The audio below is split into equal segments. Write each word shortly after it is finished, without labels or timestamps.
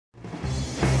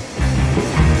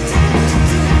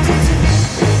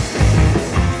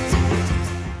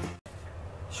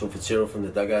Sean Fitzgerald from the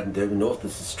dugout in Durban North.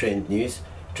 This is Trend News.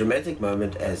 Dramatic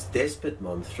moment as desperate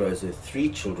mom throws her 3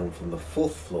 children from the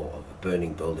 4th floor of a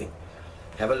burning building.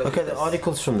 Have a look at this. The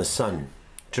article's from The Sun.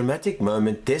 Dramatic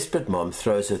moment, desperate mom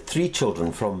throws her 3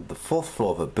 children from the 4th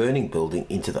floor of a burning building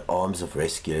into the arms of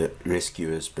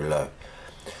rescuers below.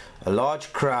 A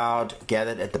large crowd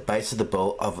gathered at the base of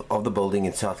the building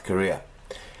in South Korea.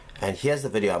 And here's the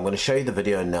video. I'm going to show you the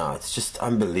video now. It's just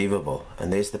unbelievable.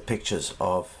 And there's the pictures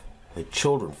of her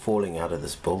children falling out of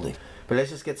this building. But let's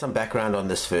just get some background on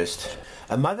this first.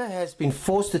 A mother has been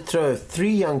forced to throw 3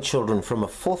 young children from a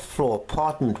 4th floor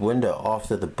apartment window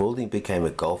after the building became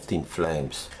engulfed in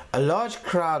flames. A large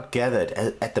crowd gathered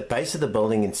at the base of the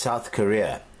building in South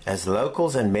Korea as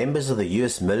locals and members of the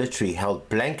US military held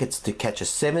blankets to catch a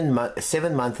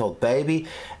 7-month-old baby,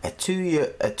 a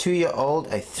 2-year-old,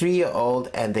 a 3-year-old,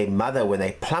 and their mother when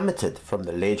they plummeted from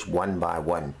the ledge one by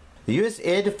one. The US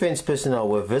Air Defense personnel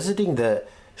were visiting the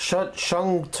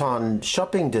Shongtan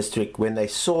shopping district when they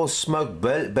saw smoke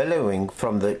billowing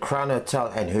from the Crown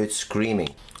Hotel and heard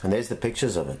screaming. And there's the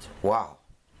pictures of it. Wow.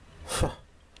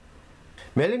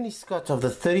 Melanie Scott of the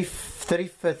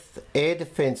 35th Air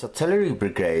Defense Artillery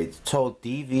Brigade told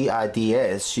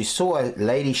DVIDS she saw a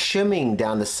lady shimmying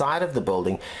down the side of the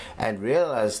building and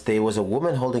realized there was a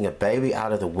woman holding a baby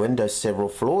out of the window several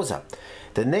floors up.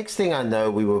 The next thing I know,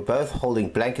 we were both holding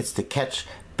blankets to catch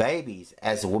babies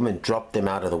as the woman dropped them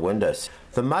out of the windows.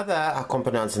 The mother, I can't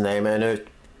pronounce the name, and her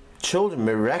children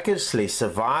miraculously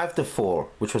survived the fall,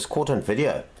 which was caught on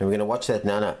video, and we're going to watch that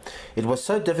now. It was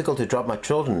so difficult to drop my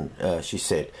children, she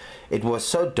said. It was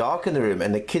so dark in the room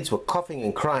and the kids were coughing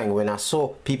and crying when I saw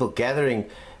people gathering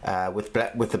with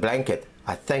the blanket.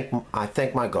 I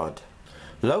thank my God.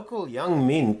 Local young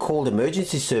men called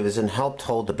emergency service and helped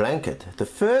hold the blanket. The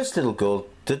first little girl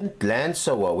didn't land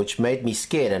so well, which made me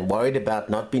scared and worried about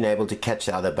not being able to catch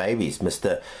the other babies,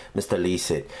 Mr. Lee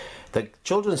said. The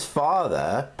children's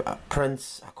father,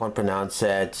 Prince, I can't pronounce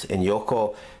it, in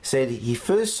Yoko, said he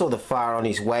first saw the fire on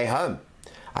his way home.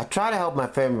 I tried to help my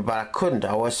family, but I couldn't.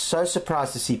 I was so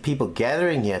surprised to see people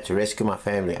gathering here to rescue my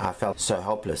family. I felt so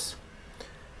helpless.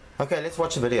 Okay, let's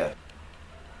watch the video.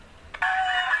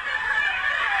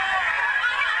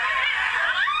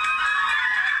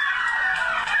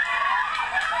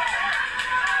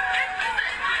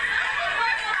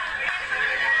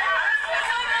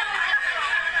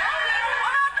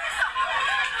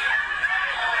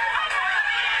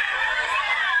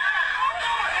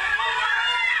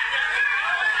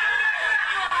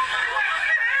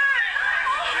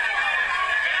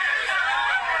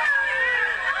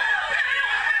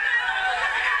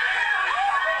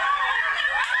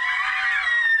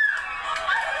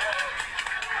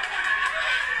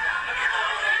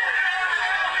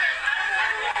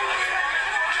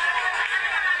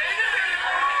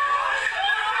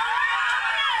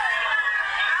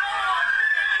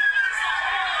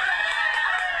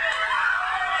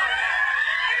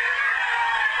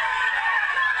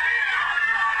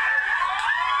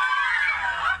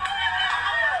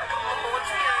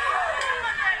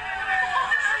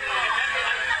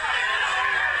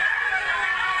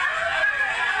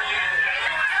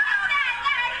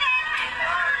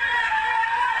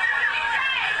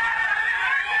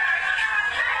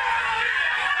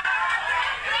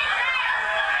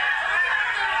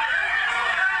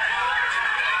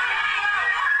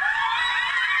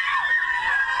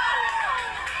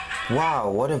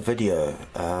 Wow, what a video.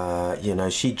 You know,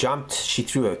 she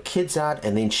threw her kids out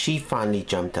and then she finally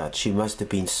jumped out. She must have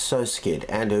been so scared.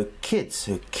 And her kids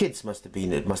must have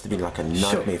been, it must have been like a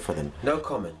nightmare for them. No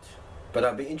comment, but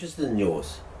I'd be interested in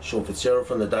yours. Sean Fitzgerald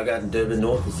from the dugout in Durban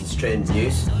North. This is Trend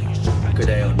News. Good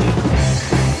day on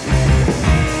you.